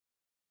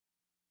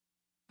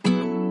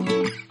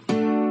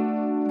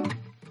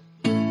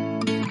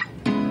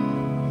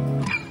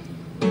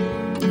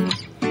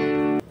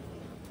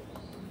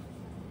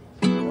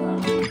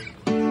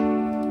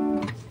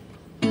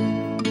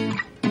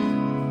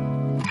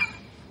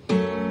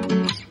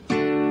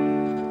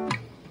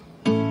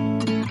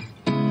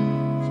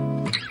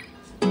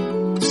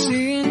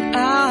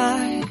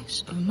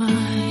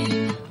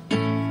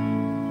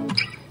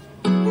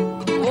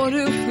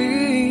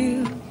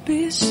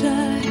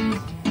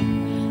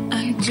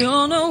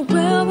Don't know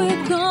where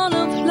we're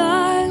gonna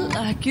fly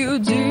like you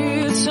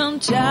did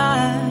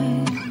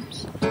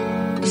sometimes.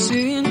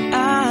 Seeing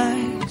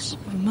eyes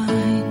of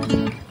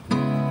mine.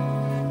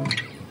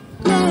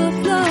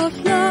 Love,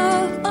 love,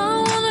 love,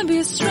 I wanna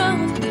be strong,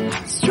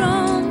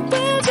 strong.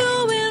 We're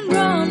doing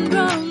wrong,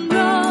 wrong,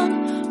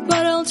 wrong,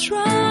 but I'll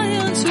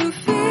try to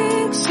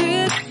fix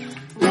it.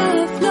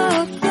 Love,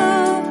 love,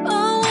 love,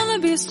 I wanna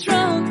be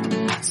strong,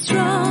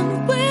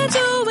 strong. We're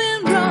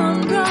doing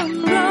wrong,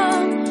 wrong,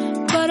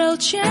 wrong, but I'll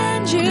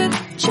change it,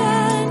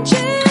 change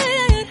it.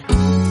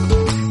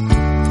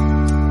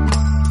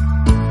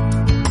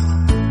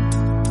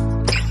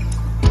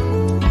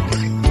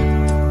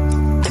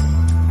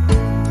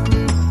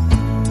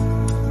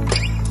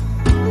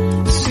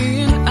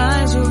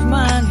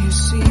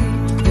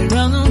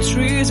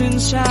 Trees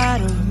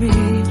inside of me.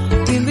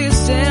 In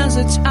this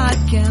desert I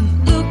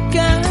can look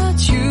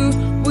at you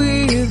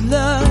with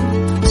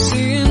love.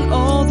 Seeing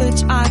all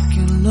that I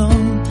can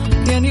learn.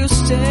 Can you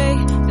stay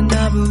and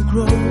I will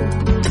grow?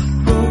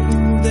 Grow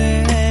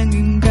the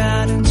hanging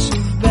gardens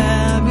of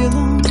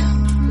Babylon.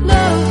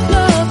 Love,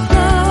 love,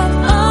 love,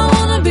 I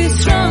wanna be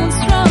strong,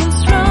 strong,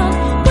 strong.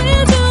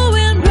 We're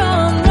doing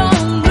wrong,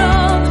 wrong,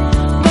 wrong,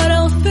 but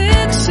I'll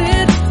fix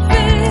it,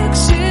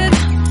 fix it.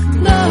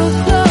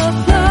 Love, love,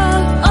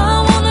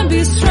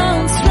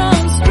 strong,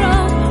 strong,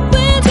 strong.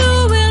 We're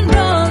doing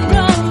wrong,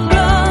 wrong,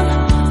 wrong,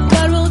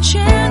 but we'll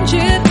change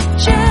it,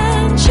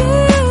 change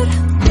it.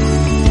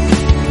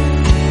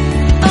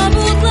 I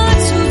would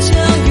like to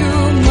tell you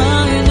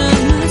mine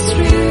and my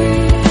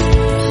streets.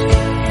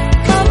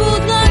 I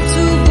would like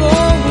to go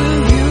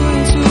with you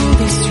into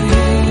the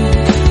street.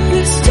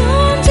 Please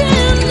don't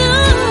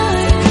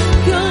deny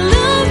your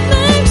love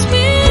makes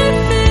me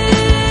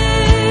feel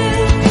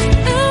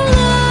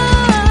alive.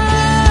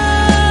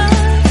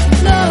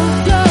 Love,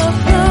 love,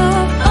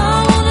 love, I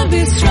wanna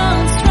be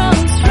strong, strong,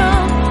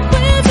 strong.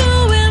 We're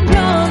doing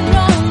wrong,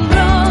 wrong,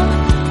 wrong,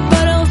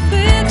 but I'll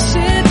fix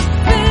it,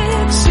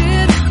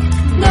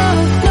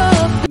 love,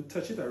 love. You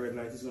touch it, a red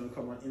light is going to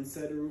come on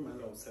inside the room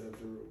and outside of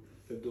the room.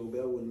 The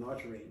doorbell will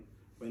not ring.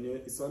 When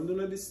it's on do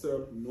not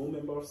disturb, no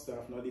member of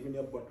staff, not even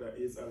your butler,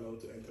 is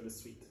allowed to enter the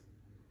suite.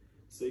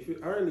 So if you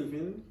are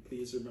leaving,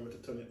 please remember to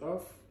turn it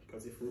off,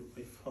 because if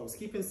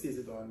housekeeping sees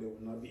it on, they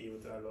will not be able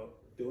to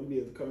they won't be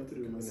able to come into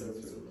the room and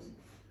service the room.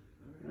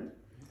 Alright?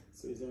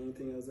 So is there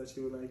anything else that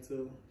you would like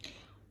to?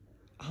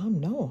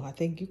 No, I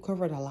think you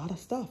covered a lot of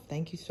stuff.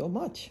 Thank you so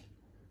much.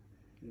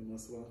 You're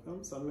most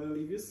welcome. So I'm going to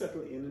leave you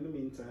settle in the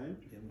meantime.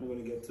 I'm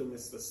going to get to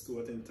Mr.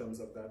 Stewart in terms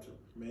of that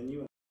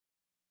menu.